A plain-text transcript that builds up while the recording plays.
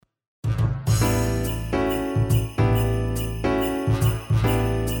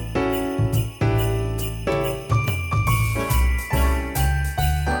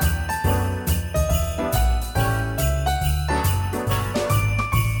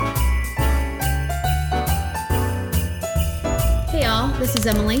This is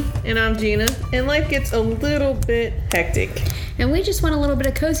Emily. And I'm Gina. And life gets a little bit hectic. And we just want a little bit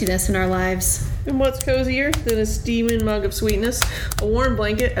of coziness in our lives. And what's cozier than a steaming mug of sweetness, a warm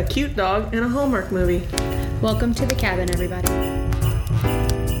blanket, a cute dog, and a Hallmark movie? Welcome to the cabin, everybody.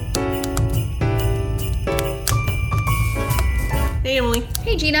 Hey, Emily.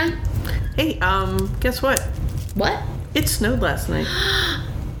 Hey, Gina. Hey, guess what? What? It snowed last night.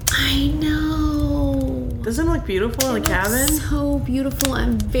 I know. Doesn't it look beautiful in the cabin? So beautiful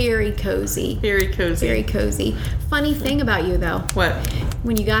and very cozy. Very cozy. Very cozy. Funny thing about you, though. What?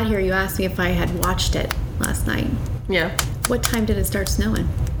 When you got here, you asked me if I had watched it last night. Yeah. What time did it start snowing?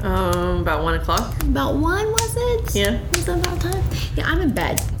 About 1 o'clock. About 1, was it? Yeah. Was it about time? Yeah, I'm in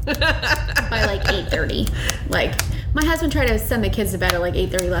bed by like 8:30. Like, my husband tried to send the kids to bed at like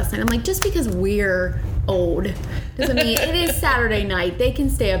 8:30 last night. I'm like, just because we're old doesn't mean it is Saturday night. They can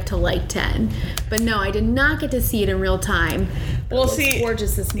stay up till like 10. But no, I did not get to see it in real time. Well, it looks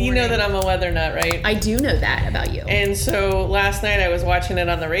gorgeous this morning. You know that I'm a weather nut, right? I do know that about you. And so last night I was watching it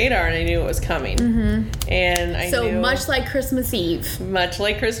on the radar and I knew it was coming. Mm-hmm. And I so knew... much like Christmas Eve. Much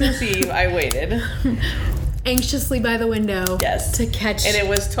like Christmas Eve, I waited. Anxiously by the window. Yes. To catch. And it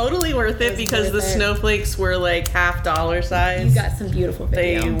was totally worth it because the snowflakes were like $half size. You got some beautiful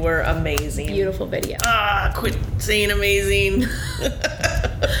video. They were amazing. Beautiful video. Quit saying amazing.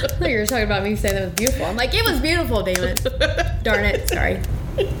 I thought you were talking about me saying that was beautiful. I'm like, it was beautiful, damn it. Darn it. Sorry.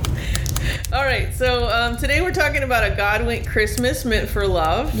 All right, so today we're talking about A God-Went Christmas Meant for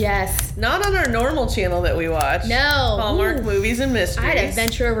Love. Yes. Not on our normal channel that we watch. No. Hallmark Movies and Mysteries. I had to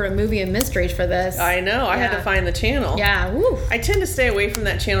venture over to Movie and Mysteries for this. I know. I had to find the channel. Yeah. Woo. I tend to stay away from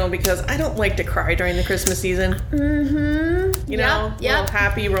that channel because I don't like to cry during the Christmas season. Mm-hmm. You know? Little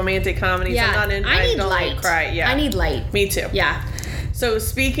happy romantic comedies. Yeah. I'm not in. I need don't light. Like cry. Yeah. I need light. Me too. Yeah. So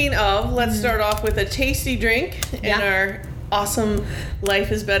speaking of, let's start off with a tasty drink in our awesome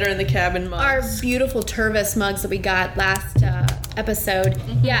Life is Better in the Cabin mugs. Our beautiful Tervis mugs that we got last episode.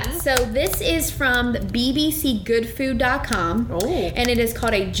 Mm-hmm. Yeah, so this is from bbcgoodfood.com. Oh. And it is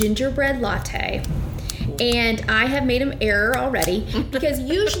called a gingerbread latte. And I have made an error already because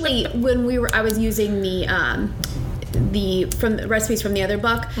usually when I was using from the recipes from the other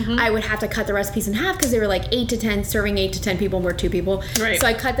book, I would have to cut the recipes in half because they were like 8 to 10, serving 8 to 10 people, and we're 2 people. Right. So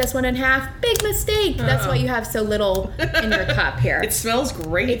I cut this one in half. Big mistake. That's why you have so little in your cup here. It smells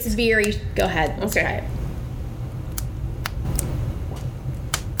great. It's very... Go ahead. Let's try it.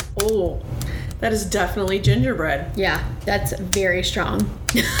 Oh, that is definitely gingerbread. Yeah, that's very strong.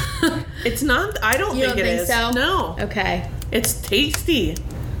 It's not... I don't think it is. You don't think so? No. Okay. It's tasty.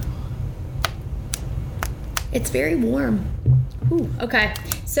 It's very warm. Ooh. Okay,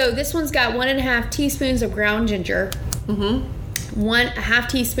 so this one's got 1.5 teaspoons of ground ginger. Mm-hmm. 1/2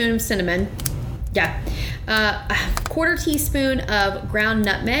 teaspoon of cinnamon. Yeah. A 1/4 teaspoon of ground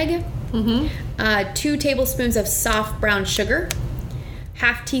nutmeg. Mm-hmm. 2 tablespoons of soft brown sugar.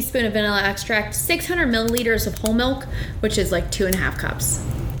 1/2 teaspoon of vanilla extract. 600 milliliters of whole milk, which is like 2.5 cups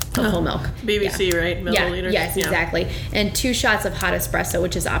of whole milk. BBC, right? Milliliters? Yes, exactly. And 2 shots of hot espresso,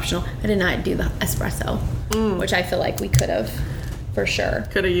 which is optional. I did not do the espresso, which I feel like we could have, for sure.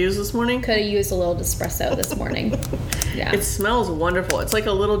 Could have used this morning? Could have used a little espresso this morning. Yeah. It smells wonderful. It's like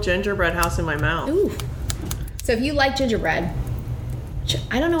a little gingerbread house in my mouth. Ooh. So if you like gingerbread,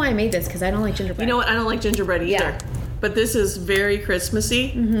 I don't know why I made this because I don't like gingerbread. You know what? I don't like gingerbread either. Yeah. But this is very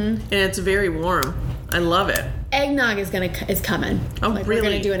Christmassy, and it's very warm. I love it. Eggnog is coming. Oh, like, really?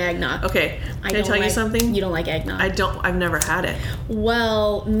 We're gonna do an eggnog. Okay. Can I tell you something? You don't like eggnog. I've never had it.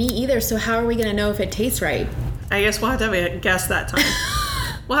 Well, me either. So how are we gonna know if it tastes right? I guess we'll have to have a guess that time.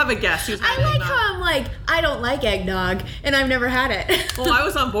 We'll have a guess who's had I like eggnog. how I'm like, I don't like eggnog, and I've never had it. Well, I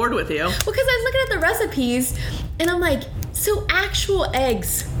was on board with you. Well, because I was looking at the recipes, and I'm like, so actual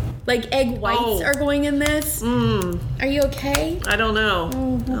eggs, like egg whites are going in this? Are you okay? I don't know.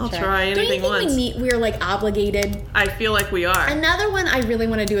 I'll try anything once. Don't you think we're like obligated? I feel like we are. Another one I really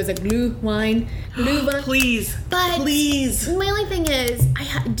want to do is a glüh wine. Please. But please. My only thing is,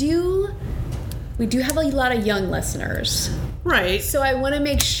 we do have a lot of young listeners. Right. So I want to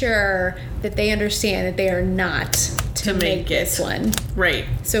make sure that they understand that they are not to make this one. Right.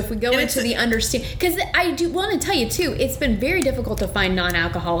 So if we go into the understand, because I do want to tell you too, it's been very difficult to find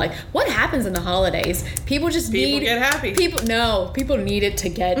non-alcoholic. What happens in the holidays? People get happy. People need it to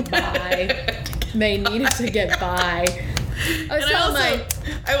get by. They need it to get by.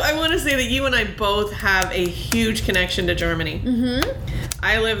 I want to say that you and I both have a huge connection to Germany. Mm-hmm.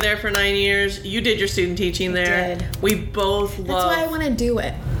 I lived there for 9 years. You did your student teaching there. Did. We both love... That's why I want to do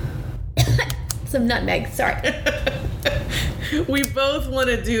it. Some nutmeg, sorry. we both want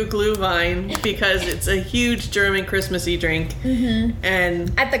to do Glühwein because it's a huge German Christmassy drink. Mm-hmm.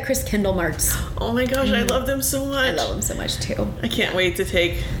 And at the Chris Kindle Marts. Oh my gosh, I love them so much. I love them so much too. I can't wait to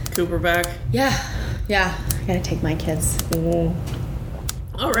take Cooper back. Yeah. I gotta take my kids.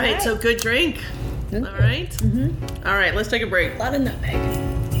 All right, so good drink. Okay. All right? Mm-hmm. All right, let's take a break. A lot of nutmeg.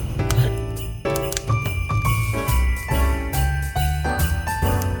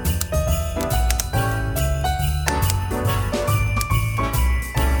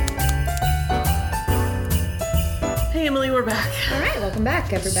 Hey, Emily, we're back. All right, welcome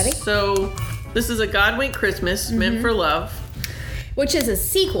back, everybody. So, this is A God Wink Christmas, meant for love. Which is a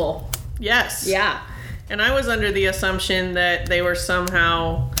sequel. Yes. Yeah. And I was under the assumption that they were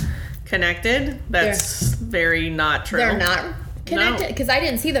somehow connected. That's very not true. They're not connected? Because I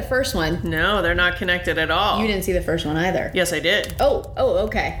didn't see the first one. No, they're not connected at all. You didn't see the first one either. Yes, I did. Oh,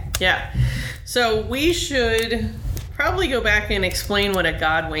 okay. Yeah. So we should probably go back and explain what a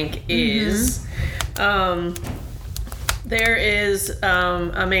God Wink is. There is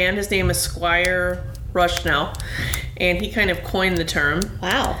a man, his name is Squire Rushnell, and he kind of coined the term.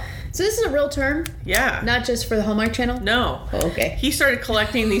 Wow. So this is a real term? Yeah. Not just for the Hallmark Channel? No. Oh, okay. He started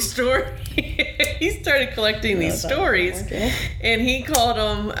collecting these stories. And he called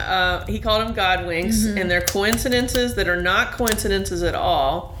them God winks, and they're coincidences that are not coincidences at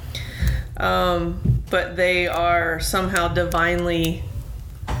all, but they are somehow divinely,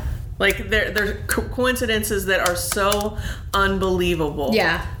 like they're coincidences that are so unbelievable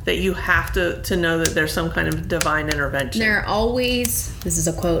that you have to know that there's some kind of divine intervention. There are always, this is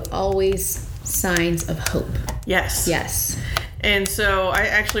a quote, always signs of hope. Yes. And so I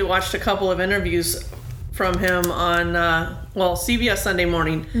actually watched a couple of interviews from him on, CBS Sunday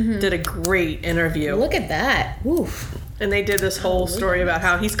Morning did a great interview. Look at that. Oof. And they did this whole story about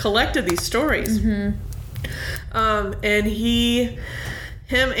how he's collected these stories. And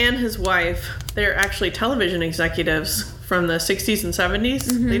him and his wife, they're actually television executives from the 60s and 70s.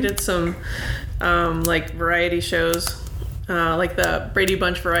 They did some variety shows, like the Brady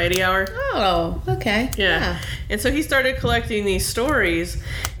Bunch Variety Hour. Oh, okay. Yeah. And so he started collecting these stories,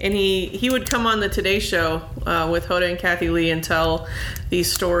 and he would come on the Today Show with Hoda and Kathy Lee and tell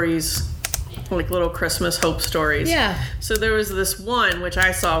these stories, like little Christmas hope stories. Yeah. So there was this one, which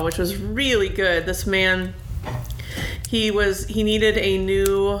I saw, which was really good. This man, he needed a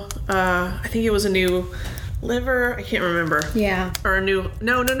new, I think it was a new liver. I can't remember. Yeah. Or a new,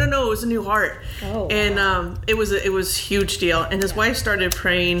 no, it was a new heart. Oh. And it was a huge deal. And his wife started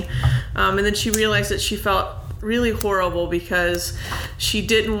praying, and then she realized that she felt really horrible because she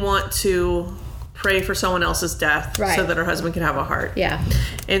didn't want to pray for someone else's death so that her husband could have a heart. Yeah.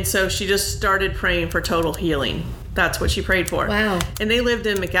 And so she just started praying for total healing. That's what she prayed for. Wow. And they lived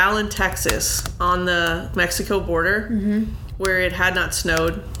in McAllen, Texas, on the Mexico border, where it had not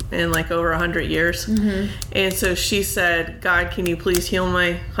snowed in like over 100 years. And so she said, God, can you please heal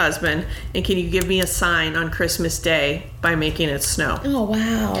my husband? And can you give me a sign on Christmas Day by making it snow? Oh,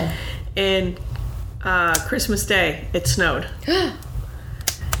 wow. And Christmas Day, it snowed.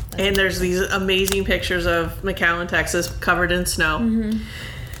 And there's these amazing pictures of McAllen, Texas, covered in snow.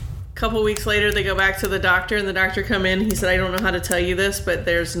 A couple weeks later, they go back to the doctor, and the doctor come in. He said, I don't know how to tell you this, but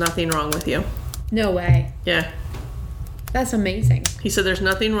there's nothing wrong with you. No way. Yeah. That's amazing. He said, there's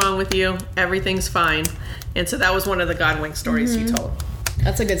nothing wrong with you. Everything's fine. And so that was one of the God Wink stories he told.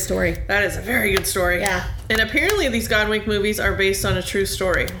 That's a good story. That is a very good story. Yeah. And apparently these God Wink movies are based on a true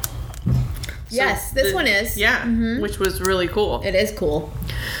story. Yes, this one is. Yeah, which was really cool. It is cool.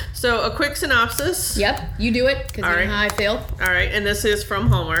 So a quick synopsis. Yep, you do it, because you know how I feel. All right, and this is from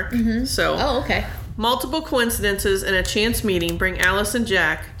Hallmark. So. Oh, okay. Multiple coincidences and a chance meeting bring Alice and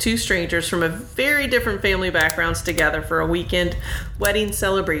Jack, two strangers from a very different family backgrounds, together for a weekend wedding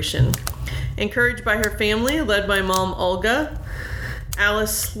celebration. Encouraged by her family, led by Mom Olga,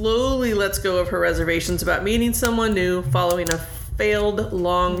 Alice slowly lets go of her reservations about meeting someone new following a failed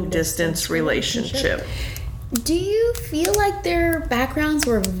long-distance relationship. Do you feel like their backgrounds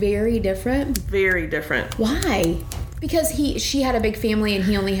were very different? Very different. Why? Because she had a big family and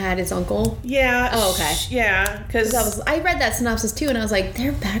he only had his uncle? Yeah. Oh, okay. Yeah, because I read that synopsis too, and I was like,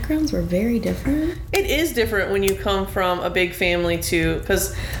 their backgrounds were very different? It is different when you come from a big family to,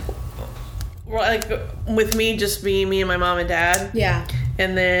 because like with me just being me and my mom and dad. Yeah.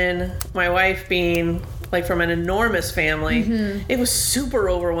 And then my wife being like from an enormous family, it was super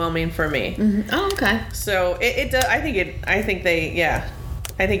overwhelming for me. Oh, okay. So it does. I think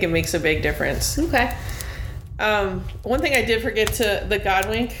it makes a big difference. Okay. One thing I did forget to the God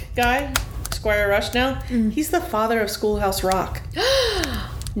Wink guy, Squire Rushnell, he's the father of Schoolhouse Rock.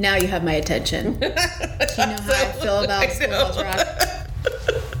 Now you have my attention. Do you know how I feel about Schoolhouse Rock?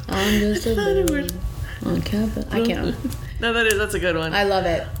 I'm just a baby on Capitol. I can't. No, that's a good one. I love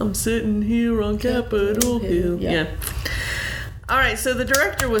it. I'm sitting here on Capitol Hill. Yeah. All right, so the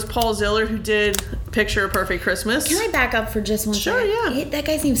director was Paul Ziller, who did Picture a Perfect Christmas. Can I back up for just one second? Sure, yeah. That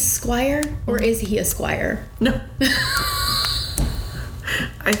guy's name's Squire, or is he a squire? No.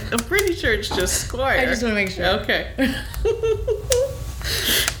 I'm pretty sure it's just Squire. I just want to make sure. Okay.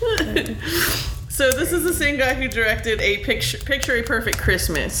 So this is the same guy who directed a Picture a Perfect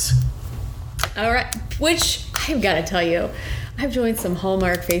Christmas. All right, which I've got to tell you, I've joined some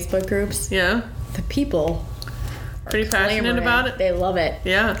Hallmark Facebook groups. Yeah. The people pretty passionate about it. They love it.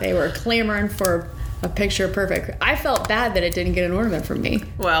 Yeah. They were clamoring for a Picture Perfect. I felt bad that it didn't get an ornament from me.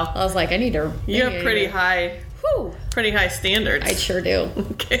 Well, I was like, I need to. You have pretty high standards. I sure do.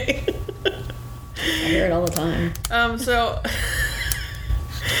 Okay. I hear it all the time.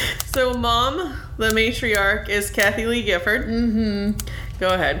 So Mom, the matriarch, is Kathy Lee Gifford. Mm-hmm.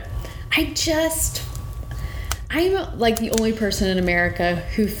 Go ahead. I'm like the only person in America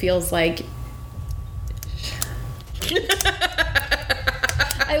who feels like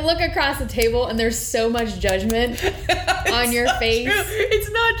I look across the table and there's so much judgment on your face. True. It's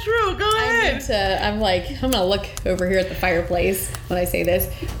not true. Go ahead. I'm gonna look over here at the fireplace when I say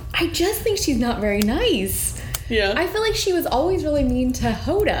this. I just think she's not very nice. Yeah. I feel like she was always really mean to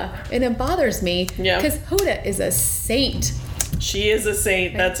Hoda, and it bothers me. Yeah. Because Hoda is a saint. She is a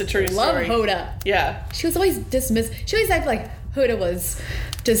saint. That's a true story. Love Hoda. Yeah. She was always dismissed. She always acted like Hoda was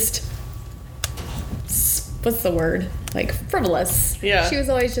just, what's the word? Like frivolous. Yeah. She was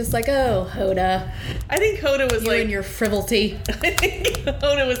always just like, oh, Hoda. I think Hoda was you and your frivolity. I think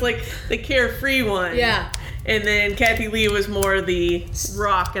Hoda was like the carefree one. Yeah. And then Kathy Lee was more the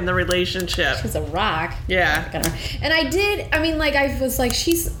rock in the relationship. She's a rock. Yeah. And I was like,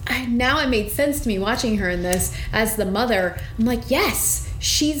 now it made sense to me watching her in this as the mother. I'm like, yes,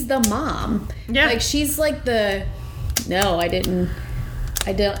 she's the mom. Yeah. Like, she's like no, I did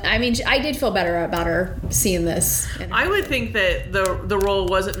feel better about her seeing this. I would think that the role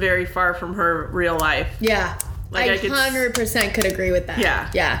wasn't very far from her real life. Yeah. I 100% could agree with that. Yeah.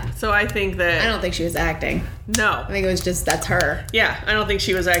 Yeah. So I think that... I don't think she was acting. No. I think it was just, that's her. Yeah. I don't think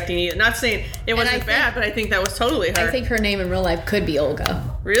she was acting either. Not saying it wasn't bad, but I think that was totally her. I think her name in real life could be Olga.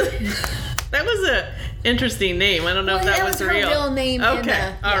 Really? That was a interesting name. I don't know if that was her real. real name.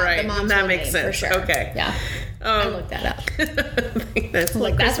 Okay. All right. The mom's that real makes name, sense. For sure. Okay. Yeah. I looked that up. That's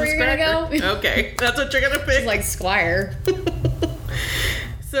where you're going to go? Okay. That's what you're going to pick. It's like Squire.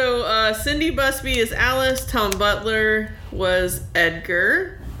 So, Cindy Busby is Alice. Tom Butler was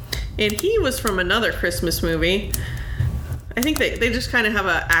Edgar. And he was from another Christmas movie. I think they just kind of have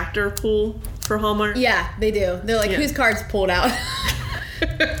an actor pool for Hallmark. Yeah, they do. They're like, whose card's pulled out?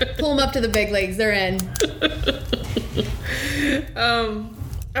 Pull them up to the big leagues. They're in.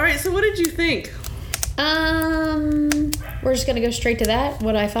 All right, so what did you think? We're just gonna go straight to that.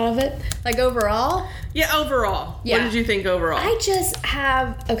 What I thought of it, like overall. Yeah, overall. Yeah. What did you think overall? I just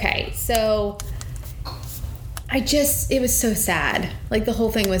have so. It was so sad. Like, the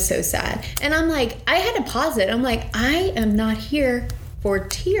whole thing was so sad, and I'm like, I had to pause it. I'm like, I am not here for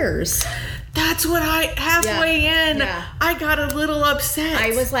tears. That's what halfway in. Yeah. I got a little upset.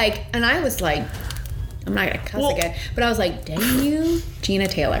 I was like, I'm not gonna cuss again, but I was like, dang you, Gina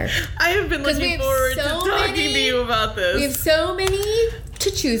Taylor. I have been looking forward to talking to you about this. We have so many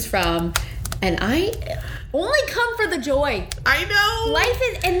to choose from, and I only come for the joy. I know. Life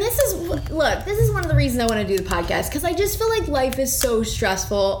is, and this is one of the reasons I want to do the podcast, because I just feel like life is so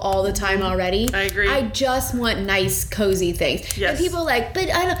stressful all the time already. I agree. I just want nice, cozy things. Yes. And people are like, but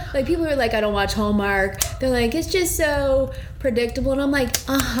I don't, like, people are like, I don't watch Hallmark. They're like, it's just so predictable. And I'm like,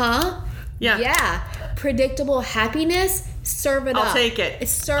 Yeah. Yeah. Predictable happiness. Serve it up. I'll take it.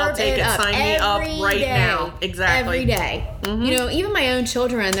 Serve it up. Sign me up right now. Exactly. Every day. Mm-hmm. You know, even my own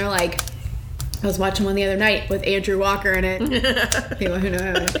children, they're like, I was watching one the other night with Andrew Walker in it. People who know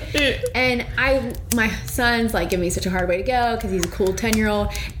him. And my son's like, giving me such a hard way to go because he's a cool 10-year-old.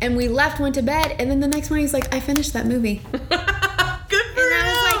 And we went to bed. And then the next morning he's like, I finished that movie. Good for him. And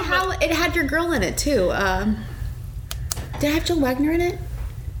I was like, it had your girl in it too. Did it have Jill Wagner in it?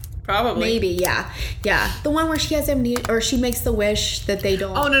 Probably. Maybe, yeah. Yeah. The one where she has amnesia, or she makes the wish that they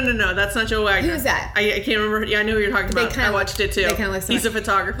don't. Oh, no. That's not Joe Wagner. Who's that? I can't remember. Yeah, I know who you're talking about. I watched it too. They kind of look He's a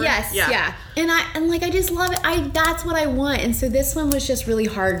photographer. Yes, yeah. And I just love it. That's what I want. And so this one was just really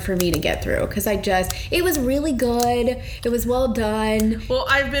hard for me to get through because it was really good. It was well done. Well,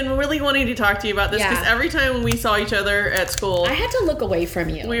 I've been really wanting to talk to you about this because every time we saw each other at school, I had to look away from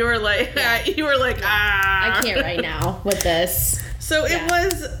you. We were like, you were like, I can't right now with this. So it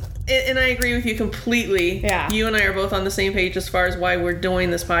was, and I agree with you completely. Yeah. You and I are both on the same page as far as why we're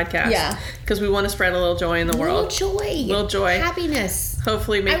doing this podcast. Yeah. Because we want to spread a little joy in the world. Little joy. Happiness.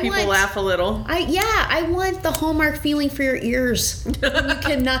 Hopefully make people laugh a little. I want the Hallmark feeling for your ears. You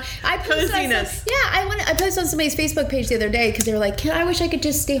cannot. Coziness. I posted on somebody's Facebook page the other day because they were like, I wish I could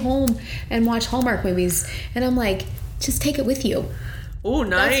just stay home and watch Hallmark movies. And I'm like, just take it with you. Oh,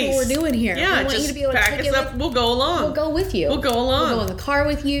 nice. That's what we're doing here. Yeah, we want just you to be able pack to take us up. We'll go along. We'll go with you. We'll go along. We'll go in the car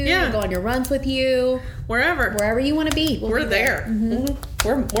with you. Yeah. We'll go on your runs with you. Wherever you want to be. We're there.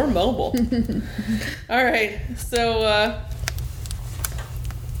 Mm-hmm. We're mobile. All right. So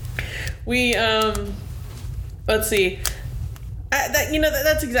we let's see.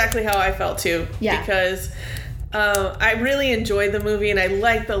 That's exactly how I felt too. Yeah. Because I really enjoyed the movie, and I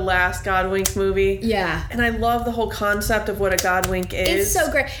like the last Godwink movie. Yeah. And I love the whole concept of what a Godwink is. It's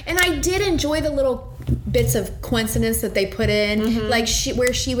so great. And I did enjoy the little bits of coincidence that they put in. Like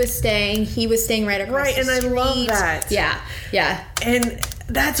where she was staying, he was staying right across the street. Right, and I love that. Yeah. Yeah. And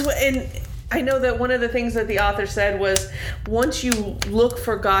that's what... And I know that one of the things that the author said was, once you look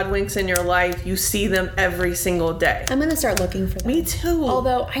for Godwinks in your life, you see them every single day. I'm going to start looking for them. Me too.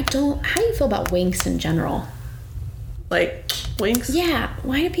 Although I don't... How do you feel about winks in general? Like, winks? Yeah.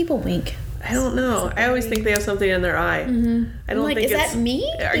 Why do people wink? I don't know. I always think they have something in their eye. I don't think is that me?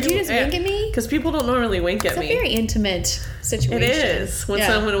 Did you just wink at me? Because people don't normally wink at me. It's a very intimate situation. It is when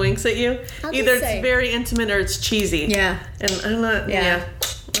someone winks at you. Either it's very intimate or it's cheesy. Yeah. And I'm not. Yeah.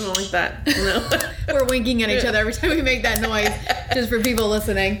 I don't like that. No. We're winking at each other every time we make that noise, just for people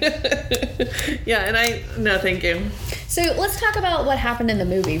listening. Yeah, and no, thank you. So let's talk about what happened in the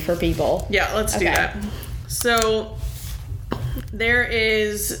movie for people. Yeah, let's do that. So there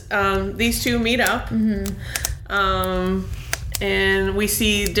is these two meet up, and we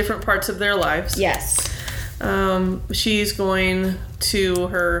see different parts of their lives. Yes. She's going to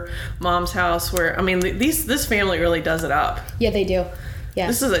her mom's house where, I mean, this family really does it up. Yeah, they do. Yeah.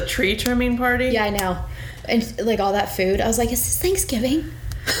 This is a tree trimming party. Yeah, I know. And like all that food, I was like, is this Thanksgiving?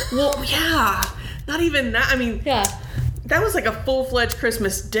 Well, yeah. Not even that. I mean, yeah. That was like a full-fledged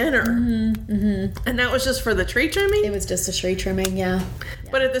Christmas dinner. And that was just for the tree trimming? It was just a tree trimming, yeah.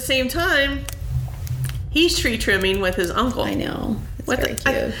 But at the same time, he's tree trimming with his uncle. I know. It's very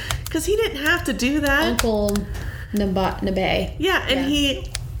cute. Because he didn't have to do that. Uncle Nabe. Yeah, and he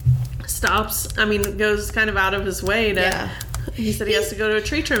stops, goes kind of out of his way to... Yeah. He said he has to go to a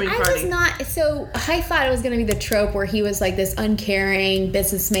tree trimming party. I thought it was going to be the trope where he was like this uncaring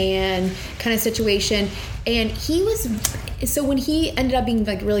businessman kind of situation. And he was, so when he ended up being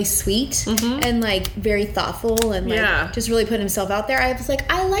like really sweet and like very thoughtful and like just really put himself out there, I was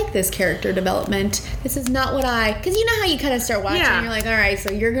like, I like this character development. This is not what because you know how you kind of start watching and you're like, all right,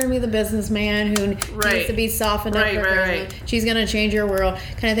 so you're going to be the businessman who needs to be softened up. Right. She's going to change your world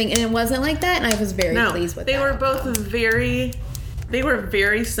kind of thing. And it wasn't like that. And I was very pleased with that. They were both very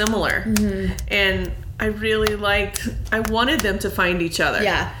similar. And I really I wanted them to find each other.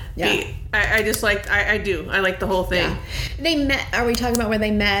 Yeah. I just I do. I like the whole thing. Yeah. They met. Are we talking about where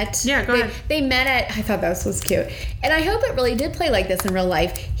they met? Yeah, go ahead. They met I thought that was cute. And I hope it really did play like this in real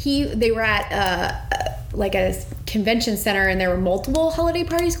life. They were at like a convention center and there were multiple holiday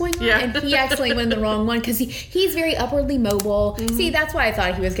parties going on. And he accidentally went in the wrong one because he's very upwardly mobile. See, that's why I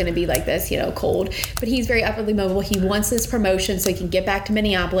thought he was going to be like this, cold. But he's very upwardly mobile. He wants this promotion so he can get back to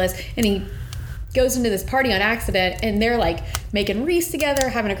Minneapolis. And he goes into this party on accident and they're like making wreaths together,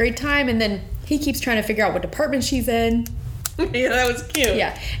 having a great time, and then he keeps trying to figure out what department she's in. Yeah, that was cute.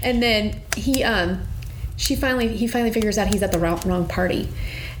 Yeah. And then he finally figures out he's at the wrong party.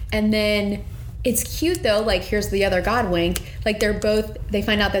 And then it's cute though, like here's the other Godwink. Like they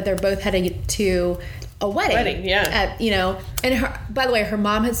find out that they're both headed to a wedding. Yeah. And by the way, her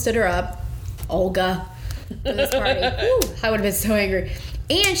mom had stood her up, Olga, for this party. Woo, I would have been so angry.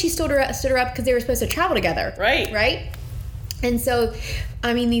 And she stood her up because they were supposed to travel together. Right? And so,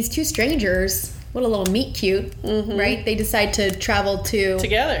 these two strangers, what a little meet cute, right? They decide to travel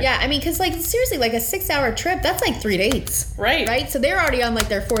together. Yeah, because seriously, like a 6-hour trip, that's like 3 dates. Right? So they're already on like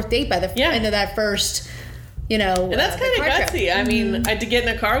their 4th date by the end of that first, And that's kind of gutsy. I had to get in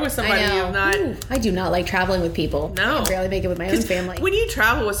a car with somebody. I do not like traveling with people. No. I barely make it with my own family. When you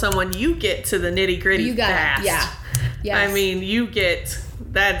travel with someone, you get to the nitty gritty fast. Yeah. Yes.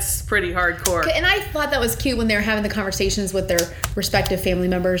 That's pretty hardcore. And I thought that was cute when they were having the conversations with their respective family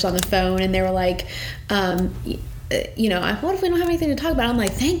members on the phone, and they were like, what if we don't have anything to talk about? I'm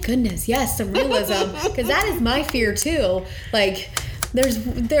like, thank goodness, yes, some realism, because that is my fear too. Like,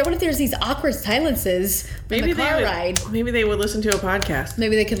 what if there's these awkward silences in the car ride? Maybe they would listen to a podcast.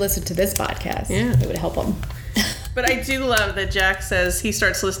 Maybe they could listen to this podcast. Yeah, it would help them. But I do love that Jack says he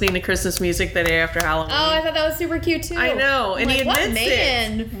starts listening to Christmas music the day after Halloween. Oh, I thought that was super cute too. I know. And he admits what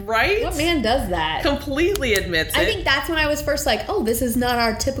man? it. Right? What man does that? Completely admits it. I think that's when I was first like, oh, this is not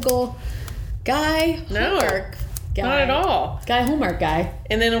our typical guy Hallmark guy. Not at all. Guy Hallmark guy.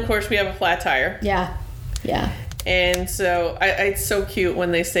 And then, of course, we have a flat tire. Yeah. Yeah. And so it's so cute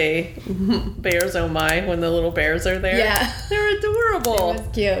when they say bears oh my when the little bears are there. Yeah. They're adorable. It was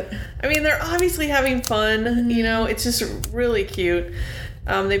cute. I mean, they're obviously having fun. You know, it's just really cute.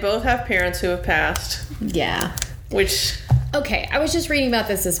 They both have parents who have passed. Yeah. Which... Okay, I was just reading about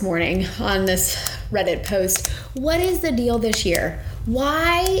this morning on this Reddit post. What is the deal this year?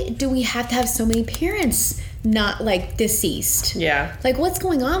 Why do we have to have so many parents not, like, deceased? Yeah. Like, what's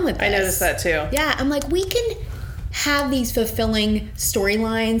going on with this? I noticed that, too. Yeah, I'm like, we can have these fulfilling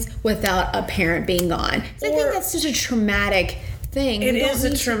storylines without a parent being gone. I think that's such a traumatic thing. It is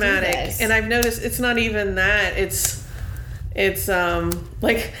a traumatic. And I've noticed it's not even that. It's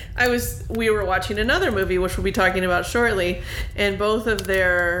like we were watching another movie, which we'll be talking about shortly, and both of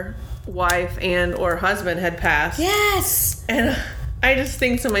their wife and or husband had passed. Yes. And I just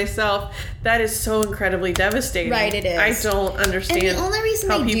think to myself, that is so incredibly devastating. Right, it is. I don't understand. And the only reason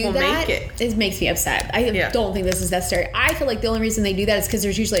how they people do that make it. makes me upset. I don't think this is necessary. I feel like the only reason they do that is because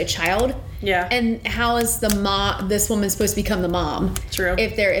there's usually a child. Yeah. And how is this woman supposed to become the mom? True.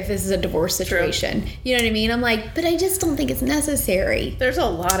 If this is a divorce situation. True. You know what I mean? I'm like, but I just don't think it's necessary. There's a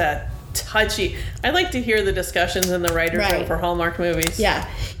lot of touchy. I like to hear the discussions in the writer's room for Hallmark movies. Yeah.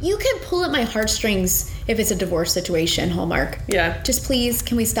 You can pull at my heartstrings if it's a divorce situation, Hallmark. Yeah. Just please,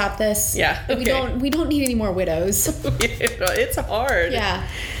 can we stop this? Yeah. Okay. We don't need any more widows. It's hard. Yeah.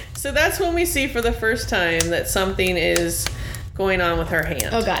 So that's when we see for the first time that something is going on with her hand.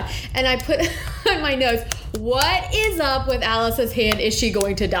 Oh God. And I put on my notes, what is up with Alice's hand? Is she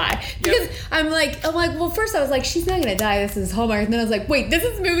going to die? Because I'm like, well, first I was like, she's not going to die. This is Hallmark. And then I was like, wait, this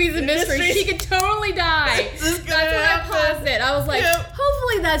is Movies and Mysteries. She could totally die. That's what I paused it. I was like,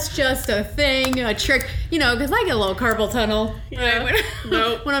 hopefully that's just a thing, a trick, because I get a little carpal tunnel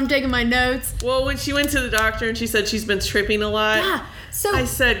when I'm taking my notes. Well, when she went to the doctor and she said she's been tripping a lot. Yeah. So I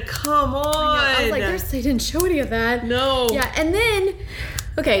said, come on. I was like, they didn't show any of that. No. Yeah. And then,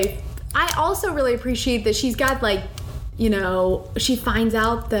 okay, I also really appreciate that she's got she finds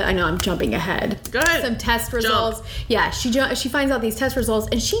out I know I'm jumping ahead. Go ahead. Some test results. Jump. Yeah, she finds out these test results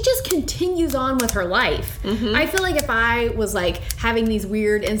and she just continues on with her life. Mm-hmm. I feel like if I was like having these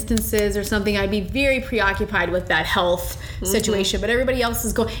weird instances or something, I'd be very preoccupied with that health situation. But everybody else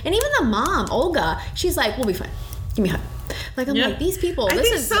is going, and even the mom, Olga, she's like, we'll be fine. Give me a hug. Like, I'm like, these people, I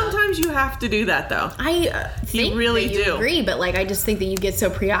think sometimes you have to do that, though. I think you really do. Agree, but, I just think that you get so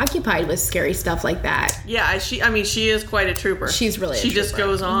preoccupied with scary stuff like that. Yeah, she is quite a trooper. She's really a trooper. She just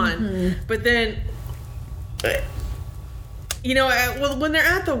goes on. Mm-hmm. But then, when they're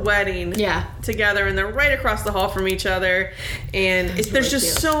at the wedding together and they're right across the hall from each other, and there's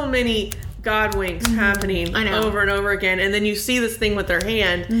just so many God winks happening over and over again, and then you see this thing with their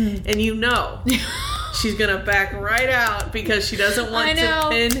hand, and she's gonna back right out because she doesn't want to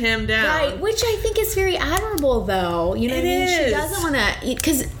pin him down. Right, which I think is very admirable, though. You know what I mean? Is. She doesn't want to,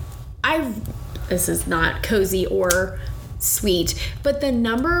 because this is not cozy or sweet, but the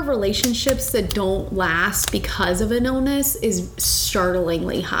number of relationships that don't last because of an illness is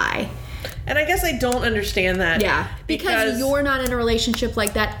startlingly high. And I guess I don't understand that. Yeah. Because you're not in a relationship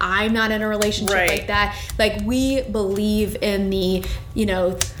like that. I'm not in a relationship like that. Like, we believe in the,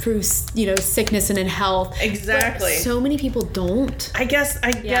 through, sickness and in health. Exactly. But so many people don't. I guess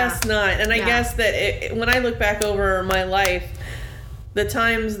not. And I guess that when I look back over my life, the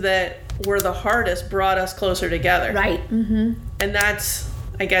times that were the hardest brought us closer together. Right. Mm-hmm. And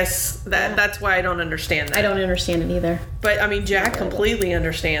I guess that's why I don't understand that. I don't understand it either. But, I mean, Jack completely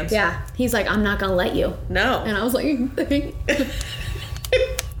understands. Yeah. He's like, I'm not going to let you. No. And I was like, and then,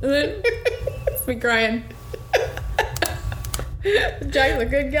 it's me crying. Jack's a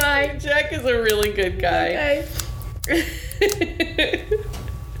good guy. Jack is a really good guy. Okay.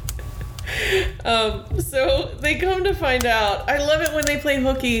 So they come to find out. I love it when they play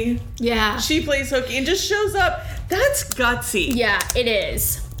hooky. Yeah. She plays hooky and just shows up. That's gutsy. Yeah, it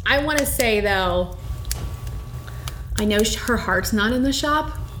is. I want to say, though, I know her heart's not in the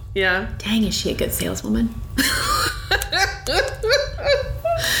shop. Yeah. Dang, is she a good saleswoman?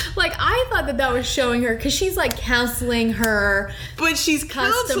 Like, I thought that was showing her, because she's like counseling her. But she's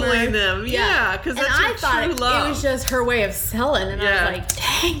counseling them. Yeah, because that's her true love. It was just her way of selling. And I was like,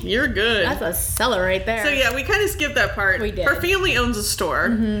 dang. Dang. You're good. That's a seller right there. So yeah, we kind of skipped that part. We did. Her family owns a store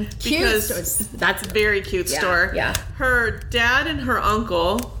because Cute. That's a very cute store. Yeah. Her dad and her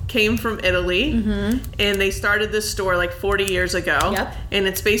uncle came from Italy, and they started this store like 40 years ago. Yep. And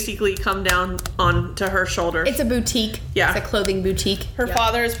it's basically come down onto her shoulders. It's a boutique. Yeah. It's a clothing boutique. Her Yep.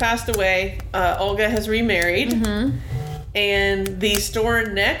 father has passed away. Olga has remarried, and the store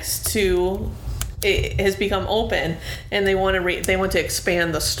next to it has become open, and they want to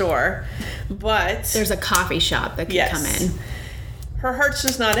expand the store, but There's a coffee shop that can come in. her heart's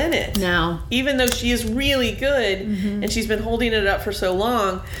just not in it. No. Even though she is really good and she's been holding it up for so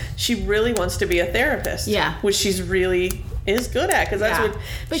long, she really wants to be a therapist. Yeah. Which she's really is good at, because that's what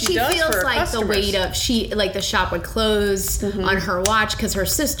but she does feels for her like customers. the weight of the shop would close on her watch because her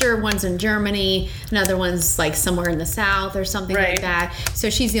sister, one's in Germany, another one's like somewhere in the South or something Right. like that. So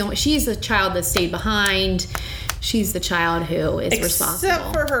she's the child that stayed behind. She's the child who is responsible.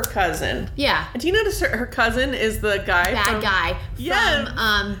 Except for her cousin. Yeah. Do you notice her cousin is the guy Bad guy Yes.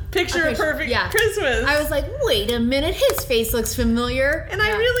 from Picture of Perfect Christmas. I was like, wait a minute, his face looks familiar. And I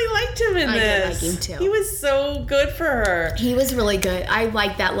really liked him in I this. did like him too. He was so good for her. He was really good. I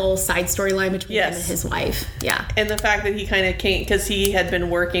like that little side storyline between him and Yes. his wife. Yeah. And the fact that he kind of came, because he had been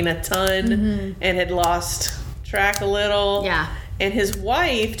working a ton and had lost track a little. Yeah. And his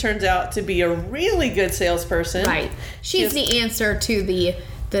wife turns out to be a really good salesperson. Right. She's the answer to the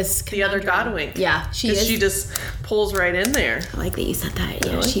other Godwink. Yeah, she 'Cause is. she just pulls right in there. I like that you said that.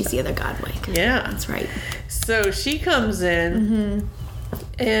 Yeah, she's the other Godwink. Yeah. That's right. So she comes in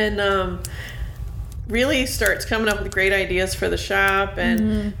and really starts coming up with great ideas for the shop,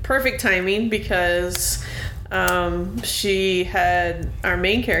 and perfect timing because our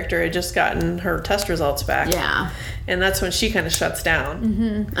main character had just gotten her test results back. Yeah. And that's when she kind of shuts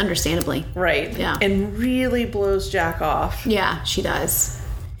down. Understandably. Right. Yeah. And really blows Jack off. Yeah, she does.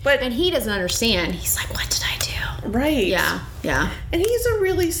 But And he doesn't understand. He's like, what did I do? right. Yeah. Yeah. And he's a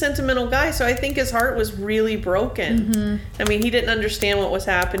really sentimental guy, so I think his heart was really broken. I mean, he didn't understand what was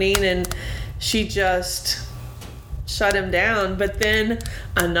happening, and she just shut him down. But then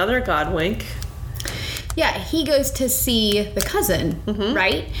another Godwink. Yeah, he goes to see the cousin,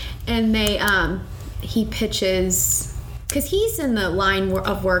 right? And he pitches, because he's in the line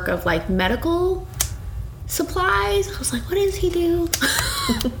of work of like medical supplies. I was like, what does he do?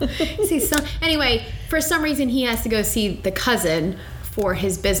 Anyway, for some reason he has to go see the cousin for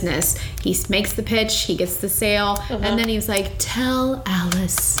his business. He makes the pitch, he gets the sale, and then he's like, tell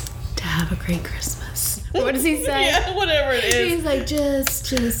Alice to have a great Christmas. What does he say? Yeah, whatever it is. He's like,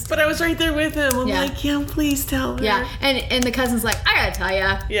 just. But I was right there with him. I'm Yeah. like, yeah, please tell her. Yeah, and the cousin's like, I gotta tell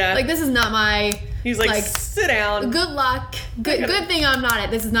ya. Yeah. Like, this is not my. He's like, sit down. Good luck. Good thing I'm not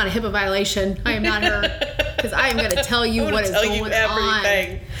this is not a HIPAA violation. I am not her. Because I am going to tell you what is going on.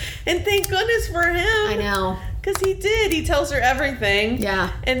 Everything. And thank goodness for him. I know. Because he did. He tells her everything.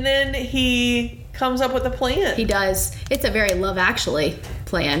 Yeah. And then he comes up with a plan. He does. It's a very Love Actually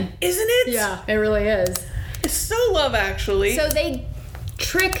plan. Isn't it? Yeah, it really is. It's so Love Actually. So they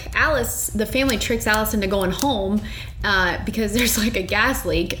trick Alice, the family tricks Alice into going home because there's like a gas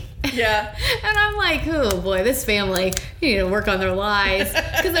leak. Yeah. And I'm like, oh boy, this family, you need to work on their lives.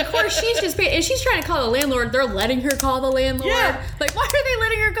 Because of course she's just paying, and she's trying to call the landlord. They're letting her call the landlord. Yeah. Like, why are they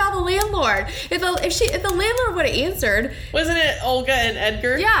letting her call the landlord? If the landlord would have answered, Wasn't it Olga and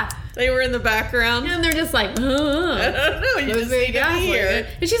Edgar? yeah. They were in the background. And they're just like, I don't know. You just need to be here.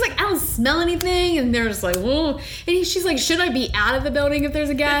 And she's like, I don't smell anything. And they're just like, whoa. And she's like, should I be out of the building if there's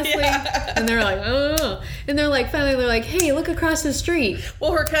a gas leak? And they're like, oh. And they're like, finally, they're like, hey, look across the street.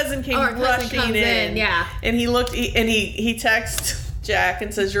 Well, her cousin came rushing comes in, yeah. And he looked, and he texts Jack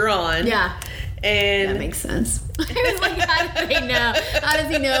and says, you're on. Yeah. And that makes sense. I was like, how does he know? How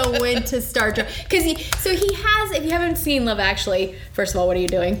does he know when to start? Because he has, if you haven't seen Love Actually, first of all, what are you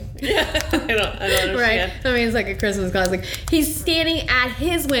doing? Yeah, I don't understand. Right? I mean, it's like a Christmas classic. He's standing at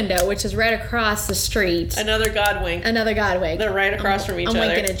his window, which is right across the street. Another Godwink. They're right across from each other. I'm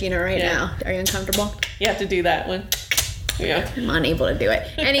winking at Gina right now. Are you uncomfortable? You have to do that one. Yeah. I'm unable to do it.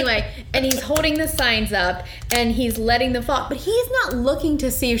 Anyway, and he's holding the signs up and he's letting them fall, but he's not looking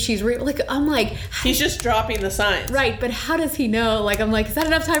to see if she's I'm like, he's just dropping the signs. Right, but how does he know? Like, I'm like, is that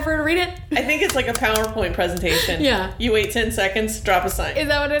enough time for her to read it? I think it's like a PowerPoint presentation. Yeah. You wait 10 seconds, drop a sign. Is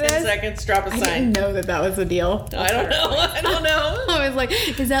that what it is? 10 seconds, drop a sign. I didn't know that was the deal. I don't know. I was like,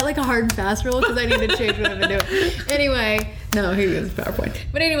 is that like a hard and fast rule? Because I need to change what I've been doing. Anyway, no, he was PowerPoint.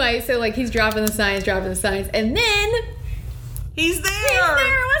 But anyway, so like he's dropping the signs, and then he's there.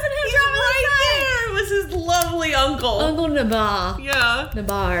 It wasn't him dropping the signs. There. It was his lovely uncle. Uncle Nabar. Yeah.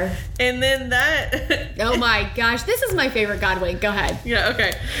 Nabar. And then that. Oh my gosh, this is my favorite Godwink. Go ahead. Yeah.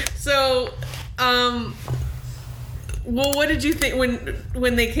 Okay. So, well, what did you think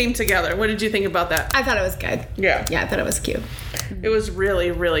when they came together? What did you think about that? I thought it was good. Yeah. Yeah, I thought it was cute. It was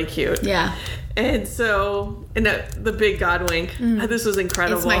really, really cute. Yeah. And so, and the big Godwink. This was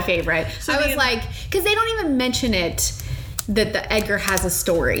incredible. It's my favorite. So I was like, because they don't even mention it that the Edgar has a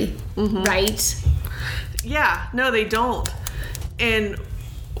story, right? Yeah, no, they don't. And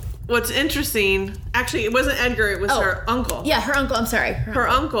what's interesting, actually, it wasn't Edgar, it was her uncle. Yeah, her uncle. I'm sorry. Her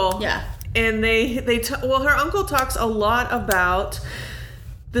uncle. Yeah. And her uncle talks a lot about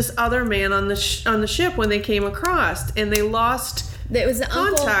this other man on the ship when they came across, and they lost It was the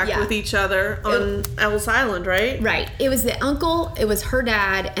contact uncle, with each other on Ellis Island, right? Right. It was the uncle, it was her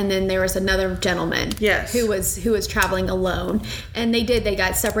dad, and then there was another gentleman. Yes. Who was traveling alone. And they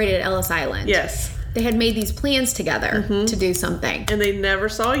got separated at Ellis Island. Yes. They had made these plans together to do something. And they never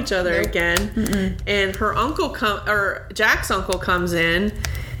saw each other again. And her uncle Jack's uncle comes in,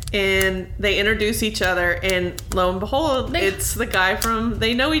 and they introduce each other, and lo and behold, it's the guy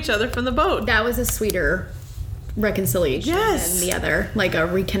they know each other from the boat. That was a sweeter reconciliation Yes. than the other, like a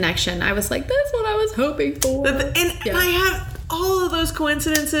reconnection. I was like, that's what I was hoping for. And I have all of those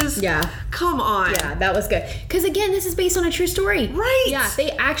coincidences. Yeah. Come on. Yeah, that was good. Because again, this is based on a true story. Right. Yeah,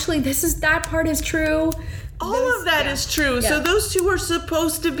 that part is true. All of that is true. Yeah. So those two are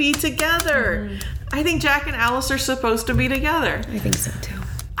supposed to be together. I think Jack and Alice are supposed to be together. I think so too.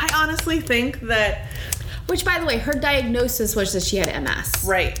 I honestly think that. Which, by the way, her diagnosis was that she had MS.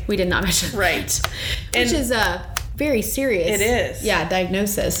 Right. We did not mention Right. that. Which is very serious. It is. Yeah,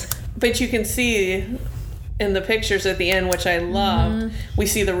 diagnosis. But you can see in the pictures at the end, which I love, we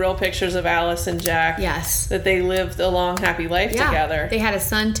see the real pictures of Alice and Jack. Yes. That they lived a long, happy life together. They had a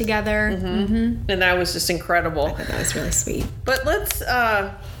son together. And that was just incredible. I thought that was really sweet. But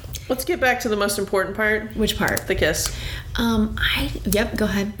let's get back to the most important part. Which part? The kiss. Yep, go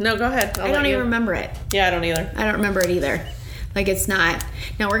ahead. No, go ahead. I don't even remember it. Yeah, I don't either. I don't remember it either. Like, it's not.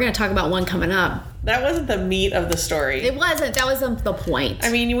 Now, we're going to talk about one coming up. That wasn't the meat of the story. It wasn't. That wasn't the point. I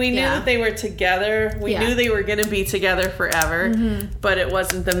mean, we knew that they were together. We knew they were going to be together forever, but it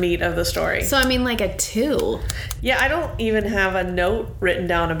wasn't the meat of the story. So, I mean, like a 2. Yeah, I don't even have a note written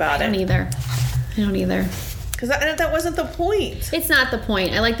down about I don't either. Because that wasn't the point. It's not the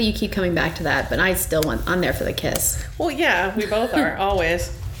point. I like that you keep coming back to that, but I still want I'm there for the kiss. Well, yeah, we both are,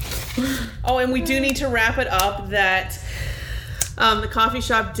 always. Oh, and we do need to wrap it up that the coffee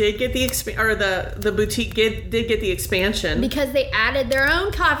shop did get the boutique did get the expansion. Because they added their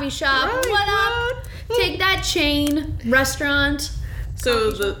own coffee shop. Right, what up? Take that chain restaurant.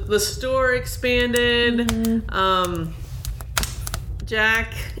 So the store expanded.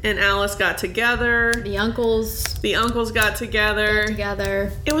 Jack and Alice got together. The uncles got together.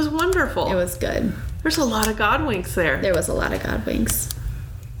 It was wonderful. It was good. There's a lot of Godwinks there. There was a lot of Godwinks.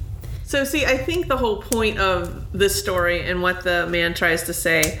 So see, I think the whole point of this story and what the man tries to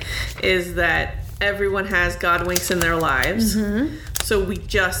say is that everyone has Godwinks in their lives. So we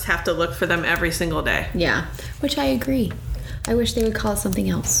just have to look for them every single day. Yeah, which I agree. I wish they would call it something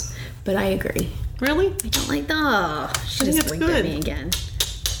else, but I agree. Really? I don't like the. She just winked at me again.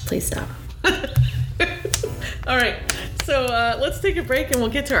 Please stop. All right. So let's take a break and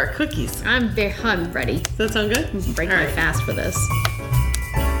we'll get to our cookies. I'm ready. Does that sound good? I'm breaking my fast for this.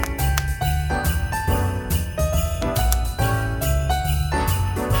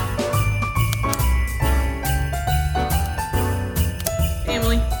 Hey,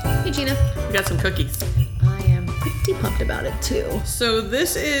 Emily. Hey, Gina. We got some cookies. I am pretty pumped about it too. So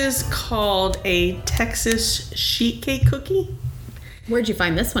this is called a Texas sheet cake cookie. Where'd you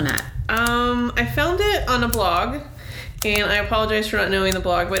find this one at? I found it on a blog, and I apologize for not knowing the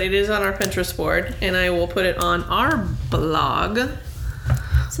blog, but it is on our Pinterest board, and I will put it on our blog.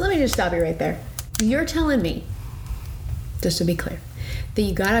 So let me just stop you right there. You're telling me, just to be clear, that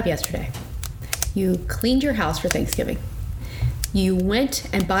you got up yesterday, you cleaned your house for Thanksgiving, you went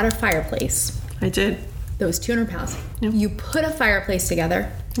and bought a fireplace. I did. That was 200 pounds. Yep. You put a fireplace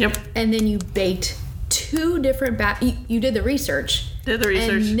together. Yep. And then you baked 2 different you did the research. Did the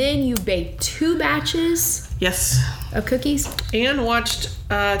research. And then you baked 2 batches. Yes. Of cookies. And watched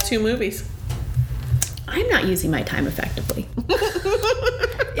 2 movies. I'm not using my time effectively.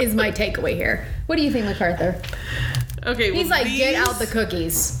 Is my takeaway here. What do you think, MacArthur? Okay. He's like, get out the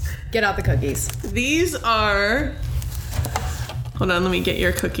cookies. Get out the cookies. These are. Hold on, let me get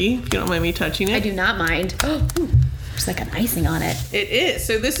your cookie if you don't mind me touching it. I do not mind. Oh, there's like an icing on it. It is.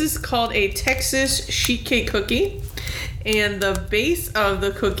 So this is called a Texas sheet cake cookie. And the base of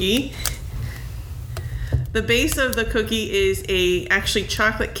the cookie The base of the cookie is actually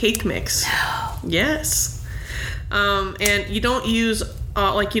chocolate cake mix. No. Yes. And you don't use,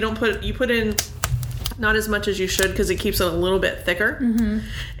 you put in not as much as you should because it keeps it a little bit thicker. Mm-hmm.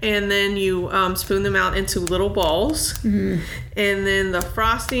 And then you spoon them out into little balls. Mm-hmm. And then the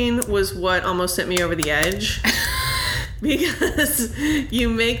frosting was what almost sent me over the edge. Because you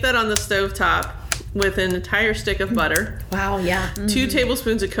make that on the stovetop with an entire stick of butter. Wow, yeah. Mm-hmm. 2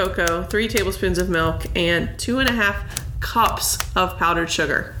 tablespoons of cocoa, 3 tablespoons of milk, and 2.5 cups of powdered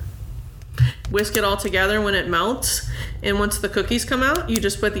sugar. Whisk it all together when it melts. And once the cookies come out, you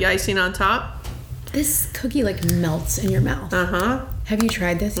just put the icing on top. This cookie like melts in your mouth. Uh-huh. Have you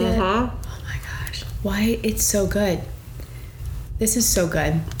tried this yet? Uh-huh. Oh my gosh. Why? It's so good. This is so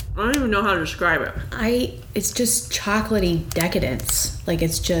good. I don't even know how to describe it. It's just chocolatey decadence. Like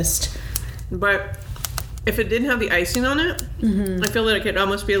it's just... But if it didn't have the icing on it, I feel like it could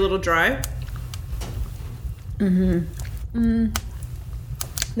almost be a little dry. Mm-hmm. Mm.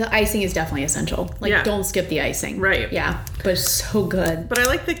 The icing is definitely essential. Like, Yeah. don't skip the icing. Right. Yeah. But it's so good. But I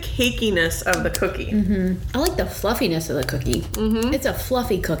like the cakiness of the cookie. Mm-hmm. I like the fluffiness of the cookie. Mm-hmm. It's a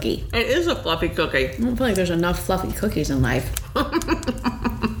fluffy cookie. It is a fluffy cookie. I don't feel like there's enough fluffy cookies in life.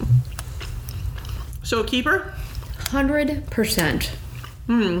 So a keeper? 100%.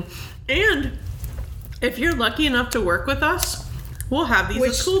 And if you're lucky enough to work with us, we'll have these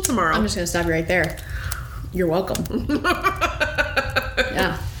at school tomorrow. I'm just going to stop you right there. You're welcome.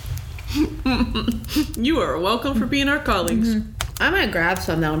 Yeah. You are welcome for being our colleagues. Mm-hmm. I'm going to grab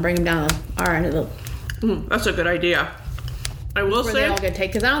some though and bring them down our end of the... That's a good idea. I will Where say... they all get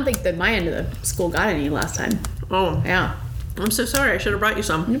taken, because I don't think that my end of the school got any last time. Oh. Yeah. I'm so sorry. I should have brought you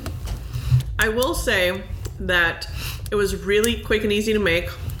some. Yep. I will say that it was really quick and easy to make.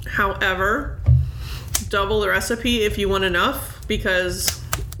 However, double the recipe if you want enough, because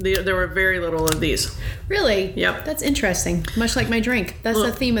there were very little of these. Really? Yep. That's interesting. Much like my drink. That's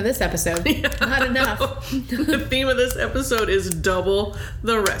the theme of this episode. Yeah. Not enough. The theme of this episode is double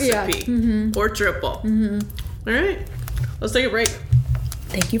the recipe. Yeah. Mm-hmm. Or triple. Mm-hmm. All right. Let's take a break.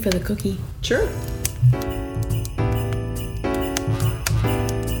 Thank you for the cookie. Sure.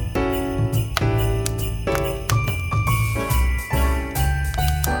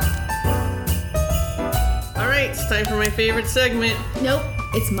 All right. It's time for my favorite segment. Nope.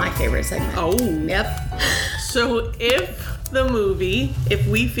 It's my favorite segment. Oh. Yep. So if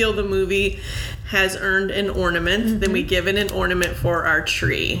we feel the movie has earned an ornament, then we give it an ornament for our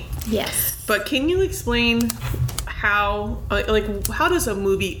tree. Yes. But can you explain how does a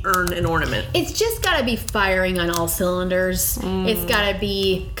movie earn an ornament? It's just got to be firing on all cylinders. It's got to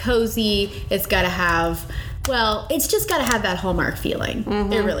be cozy. It's got to have, it's just got to have that Hallmark feeling.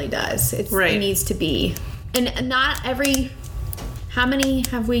 It really does. It needs to be. And not every... How many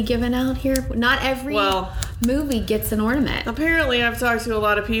have we given out here? Not every movie gets an ornament. Apparently, I've talked to a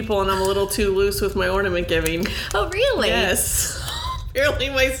lot of people, and I'm a little too loose with my ornament giving. Oh, really? Yes. Apparently,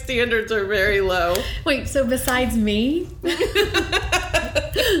 my standards are very low. Wait, so besides me? This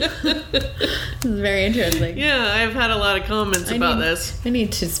is very interesting. Yeah, I've had a lot of comments about this. I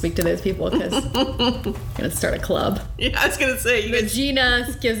need to speak to those people because I'm going to start a club. Yeah, I was going to say. Regina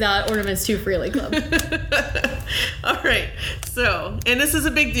gives out ornaments too freely club. All right. So, and this is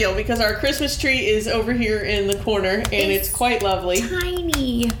a big deal because our Christmas tree is over here in the corner and it's quite lovely.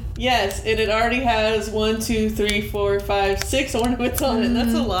 Tiny. Yes, and it already has 1, 2, 3, 4, 5, 6 ornaments on it.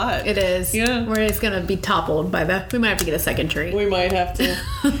 That's a lot. It is. Yeah. Where it's going to be toppled by we might have to get a second tree. We might have to.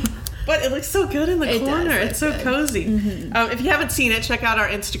 But it looks so good in the corner. It's so cozy. Mm-hmm. If you haven't seen it, check out our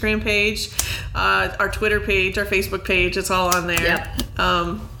Instagram page, our Twitter page, our Facebook page. It's all on there.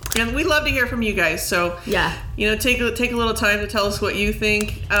 Yep. And we'd love to hear from you guys. So, take a little time to tell us what you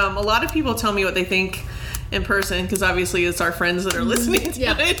think. A lot of people tell me what they think in person because obviously it's our friends that are listening to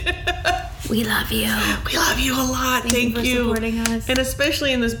it. We love you. We love you a lot. Thank you for supporting us. And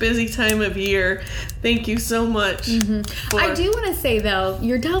especially in this busy time of year, thank you so much. Mm-hmm. I do want to say, though,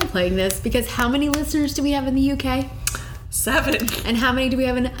 you're downplaying this because how many listeners do we have in the UK? 7. And how many do we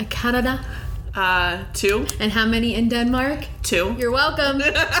have in Canada? 2. And how many in Denmark? 2. You're welcome.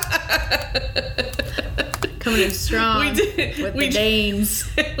 Coming in strong with the Danes.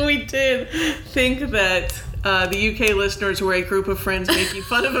 We did think that the UK listeners were a group of friends making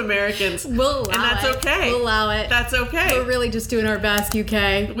fun of Americans. We'll allow it. And that's okay. We'll allow it. That's okay. We're really just doing our best,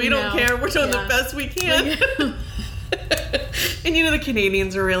 UK. We don't care. We're doing the best we can. And the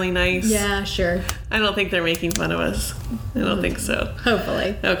Canadians are really nice. Yeah, sure. I don't think they're making fun of us. I don't think so.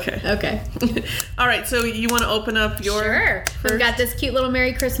 Hopefully. Okay. All right, so you want to open up your... Sure. We've got this cute little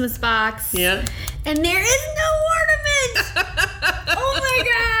Merry Christmas box. Yeah. And there is no ornament! Oh my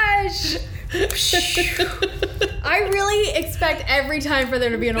gosh! every time for there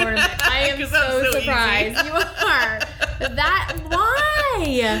to be an ornament. I am 'Cause that's so so surprised. easy. You are.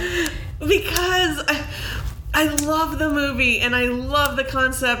 Why? Because I love the movie and I love the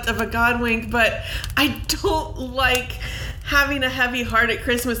concept of a God wink, but I don't like having a heavy heart at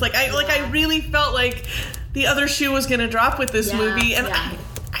Christmas. Like I really felt like the other shoe was gonna drop with this movie, and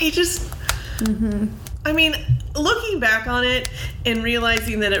I just. I mean, looking back on it and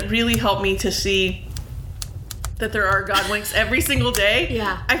realizing that it really helped me to see that there are God winks every single day.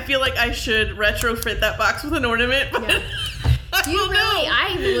 Yeah. I feel like I should retrofit that box with an ornament. But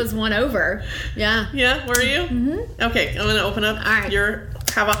I was won over. Yeah. Yeah, were you? Mm-hmm. Okay, I'm going to open up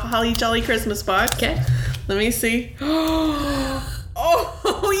have a Holly Jolly Christmas box. Okay. Let me see.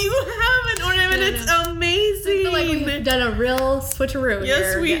 Oh, you have an ornament. It's amazing. I feel like we've done a real switcheroo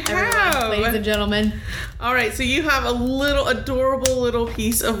Yes, here, we everyone, have. ladies and gentlemen. All right, so you have a little adorable little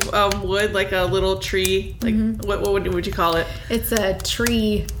piece of wood, like a little tree. Like what would you call it? It's a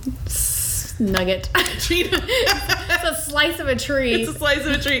tree nugget. It's a slice of a tree. It's a slice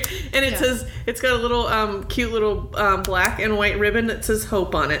of a tree, and it says it's got a little cute little black and white ribbon that says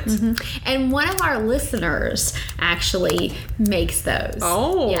hope on it. And one of our listeners actually makes those.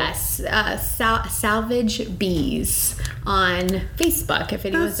 Oh, yes, Salvage Bees on Facebook. If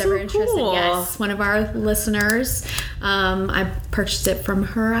anyone's That's ever so interested, cool. yes, one of our listeners. I purchased it from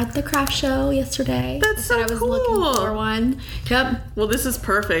her at the craft show yesterday. That's so I was cool. looking for one. Yep. Well, this is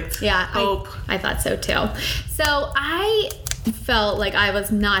perfect. Yeah, hope. I thought so too. So I felt like I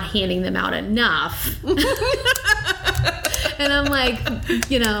was not handing them out enough. And I'm like, my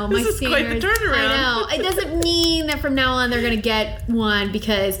This is quite the standards. turnaround. I know. It doesn't mean that from now on they're going to get one,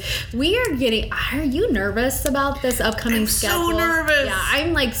 because we are getting. Are you nervous about this upcoming schedule? So nervous. Yeah,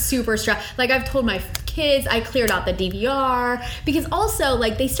 I'm like super stressed. Like I've told my kids, I cleared out the DVR, because also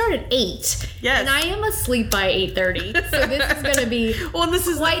like they start at 8. Yes. And I am asleep by 8:30. So this is going to be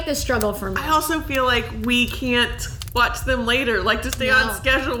quite the struggle for me. I also feel like we can't watch them later. Like to stay on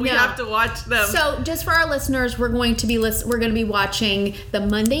schedule, we have to watch them. So just for our listeners, we're going to be watching the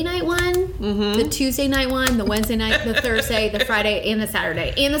Monday night one, the Tuesday night one, the Wednesday night, the Thursday, the Friday, and the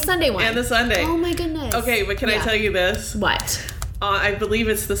Saturday, and the Sunday one. And the Sunday. Oh my goodness. Okay, but can I tell you this? What? I believe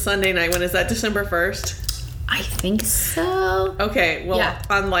it's the Sunday night one. Is that December 1st? I think so. Okay, well,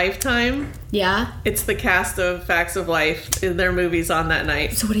 on Lifetime, Yeah. it's the cast of Facts of Life in their movies on that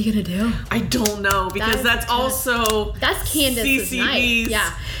night. So what are you gonna do? I don't know, because that's also Candace's CCB's night.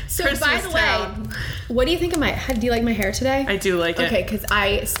 Yeah. So Christmas by the way, Town. what do you think of do you like my hair today? I do like it. Okay, because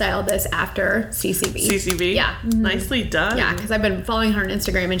I styled this after CCB. CCB? Yeah. Nicely done. Yeah, because I've been following her on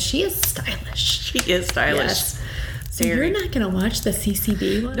Instagram, and she is stylish. She is stylish. Yes. So you're not going to watch the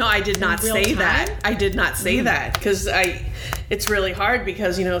CCB one? No, I did not say that. I did not say that, because it's really hard,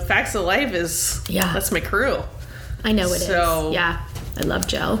 because, Facts of Life is, that's my crew. I know it is. Yeah. I love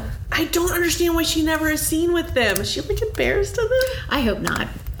Joe. I don't understand why she never is seen with them. Is she like embarrassed of them? I hope not.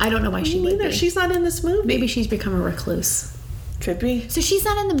 I don't know why she would be. She's not in this movie. Maybe she's become a recluse. Could be. So she's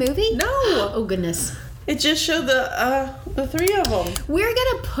not in the movie? No. Oh, goodness. It just showed the three of them. We're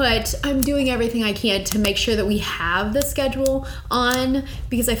I'm doing everything I can to make sure that we have the schedule on,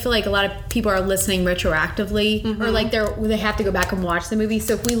 because I feel like a lot of people are listening retroactively, or like they have to go back and watch the movie.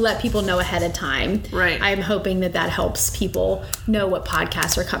 So if we let people know ahead of time, right, I'm hoping that helps people know what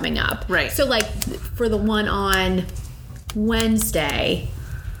podcasts are coming up. Right. So like for the one on Wednesday,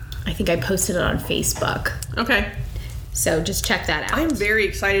 I think I posted it on Facebook. Okay. So just check that out. I'm very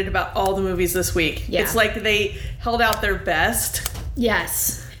excited about all the movies this week. Yeah. It's like they held out their best.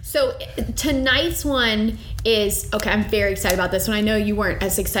 Yes. So tonight's one is, okay, I'm very excited about this one. I know you weren't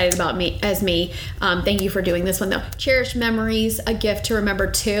as excited about me as me. Thank you for doing this one though. Cherished Memories, A Gift to Remember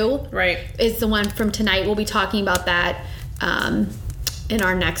 2. Right. Is the one from tonight. We'll be talking about that in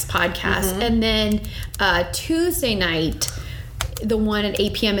our next podcast. And then Tuesday night, the one at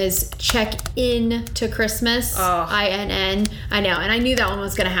 8 p.m. is Check In to Christmas. INN. I know. And I knew that one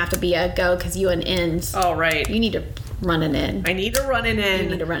was going to have to be a go, because you and N's. Oh, right. You need to run it in. I need to run it in. You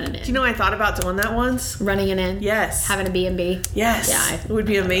need to run it in. Do you know I thought about doing that once? Running it in? Yes. Having a B&B? Yes. Yeah. It would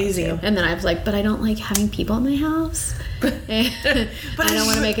be amazing. And then I was like, but I don't like having people in my house. But I don't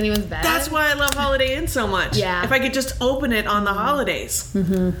want to make anyone's bed. That's why I love Holiday Inn so much. Yeah. If I could just open it on the holidays.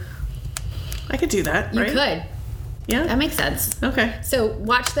 I could do that, right? You could. Yeah. That makes sense. Okay. So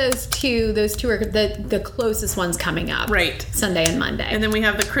watch those two. Those two are the closest ones coming up. Right. Sunday and Monday. And then we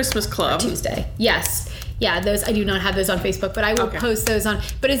have the Christmas Club. Tuesday. Yes. Yeah, those I do not have those on Facebook, but I will post those on.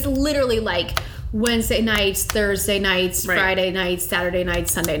 But it's literally like Wednesday nights, Thursday nights, Right. Friday nights, Saturday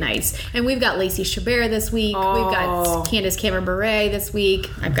nights, Sunday nights. And we've got Lacey Chabert this week. We've got Candace Cameron Bure this week.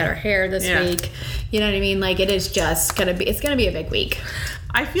 I've got her hair this week. You know what I mean? Like, it is just going to be, it's going to be a big week.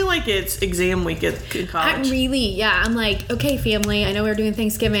 I feel like it's exam week at college. I'm like, okay, family, I know we're doing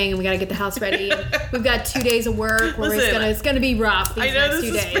Thanksgiving and we got to get the house ready. And we've got 2 days of work where it's gonna be rough these I know next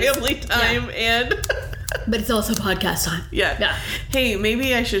this 2 is days. family time and... But it's also podcast time. Yeah. Hey,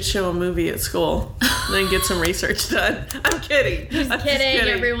 maybe I should show a movie at school and then get some research done. I'm kidding. Just kidding,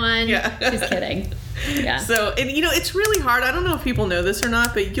 everyone. Yeah. Just kidding. Yeah. So, and it's really hard. I don't know if people know this or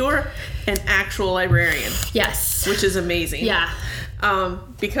not, but you're an actual librarian. Yes. Which is amazing. Yeah.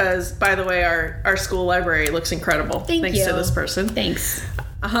 Because, by the way, our school library looks incredible. Thanks to this person. Thanks.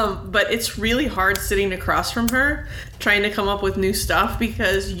 But it's really hard sitting across from her trying to come up with new stuff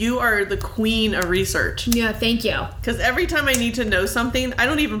because you are the queen of research. Yeah, thank you. Because every time I need to know something, I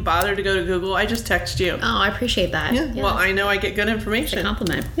don't even bother to go to Google. I just text you. Oh, I appreciate that. Yeah. Well, I know I get good information. It's a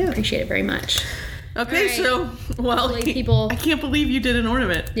compliment. Yeah. Appreciate it very much. Okay, right. so, well, I can't believe you did an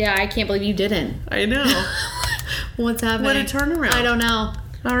ornament. Yeah, I can't believe you didn't. I know. What's happening? What a turnaround. I don't know.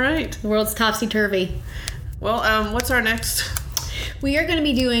 All right. The world's topsy-turvy. Well, what's our next? We are going to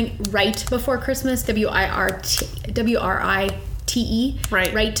be doing Right Before Christmas, W-R-I-T-E.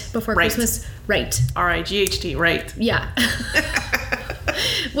 Right. Right Before Christmas. Right. R-I-G-H-T, right. Yeah.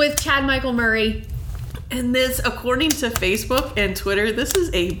 With Chad Michael Murray. And this, according to Facebook and Twitter, this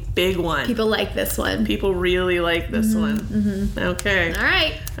is a big one. People like this one. People really like this one. Mm-hmm. Okay.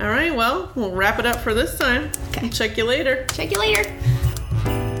 All right. Well, we'll wrap it up for this time. Okay. Check you later. Check you later.